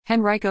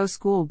Henrico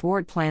School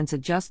Board plans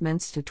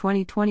adjustments to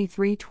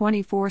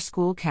 2023-24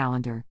 school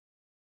calendar.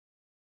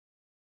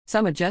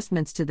 Some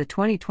adjustments to the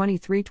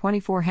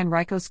 2023-24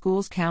 Henrico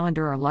Schools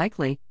calendar are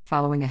likely,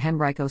 following a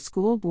Henrico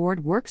School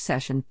Board work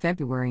session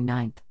February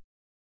 9.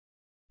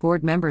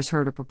 Board members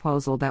heard a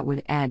proposal that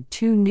would add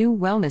 2 new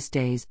wellness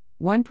days,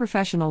 1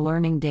 professional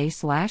learning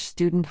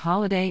day/student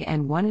holiday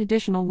and 1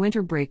 additional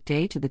winter break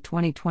day to the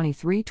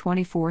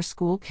 2023-24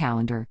 school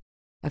calendar.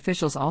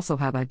 Officials also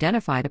have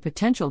identified a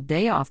potential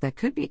day off that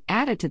could be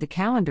added to the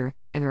calendar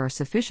if there are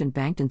sufficient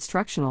banked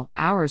instructional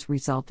hours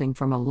resulting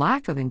from a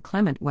lack of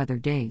inclement weather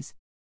days.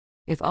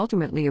 If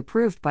ultimately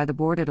approved by the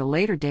board at a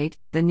later date,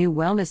 the new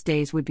wellness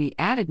days would be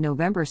added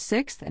November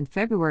 6 and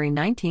February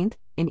 19,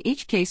 in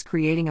each case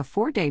creating a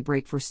 4-day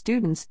break for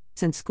students,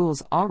 since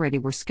schools already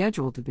were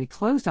scheduled to be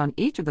closed on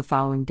each of the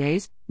following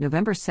days,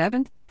 November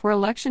 7 for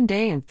Election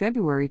Day and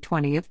February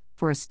 20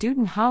 for a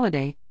student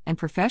holiday and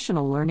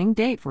professional learning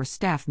date for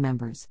staff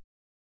members.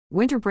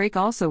 Winter break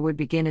also would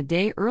begin a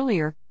day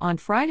earlier, on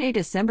Friday,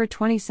 December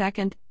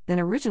 22, than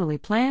originally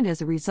planned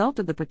as a result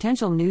of the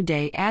potential new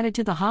day added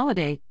to the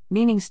holiday,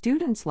 meaning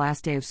students'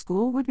 last day of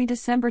school would be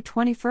December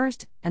 21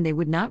 and they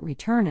would not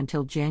return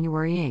until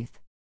January 8.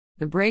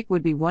 The break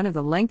would be one of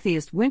the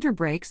lengthiest winter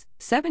breaks,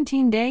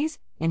 17 days,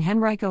 in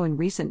Henrico in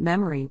recent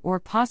memory or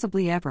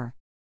possibly ever.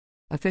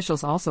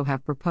 Officials also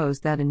have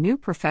proposed that a new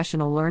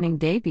professional learning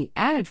day be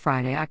added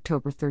Friday,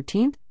 October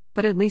 13,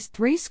 but at least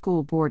 3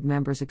 school board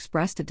members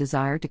expressed a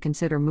desire to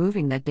consider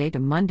moving that day to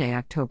Monday,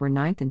 October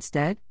 9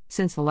 instead,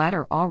 since the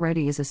latter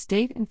already is a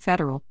state and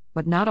federal,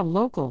 but not a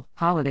local,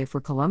 holiday for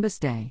Columbus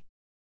Day.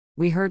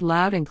 We heard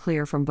loud and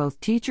clear from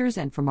both teachers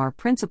and from our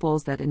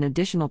principals that an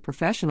additional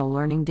professional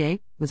learning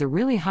day was a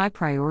really high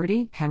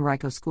priority,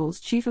 Henrico Schools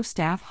Chief of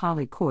Staff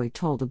Holly Coy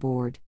told the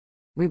board.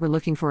 We were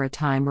looking for a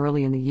time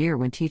early in the year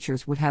when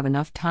teachers would have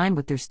enough time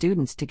with their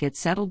students to get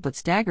settled but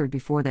staggered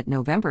before that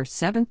November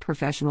 7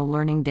 professional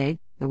learning day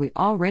that we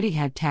already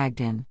had tagged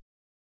in.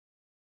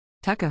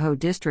 Tuckahoe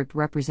District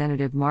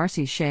Representative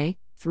Marcy Shea,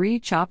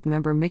 3 CHOP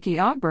member Mickey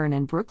Ogburn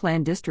and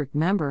Brookland District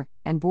member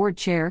and board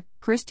chair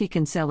Christy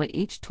Kinsella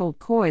each told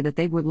Coy that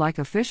they would like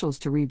officials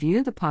to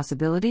review the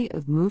possibility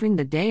of moving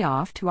the day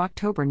off to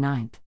October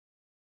 9.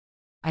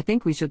 I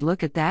think we should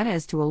look at that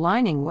as to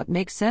aligning what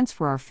makes sense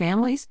for our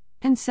families,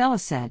 Kinsella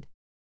said.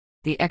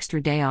 The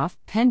extra day off,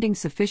 pending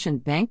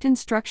sufficient banked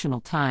instructional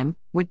time,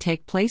 would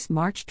take place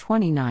March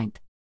 29.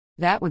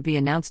 That would be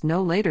announced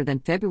no later than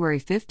February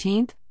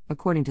 15,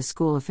 according to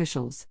school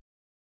officials.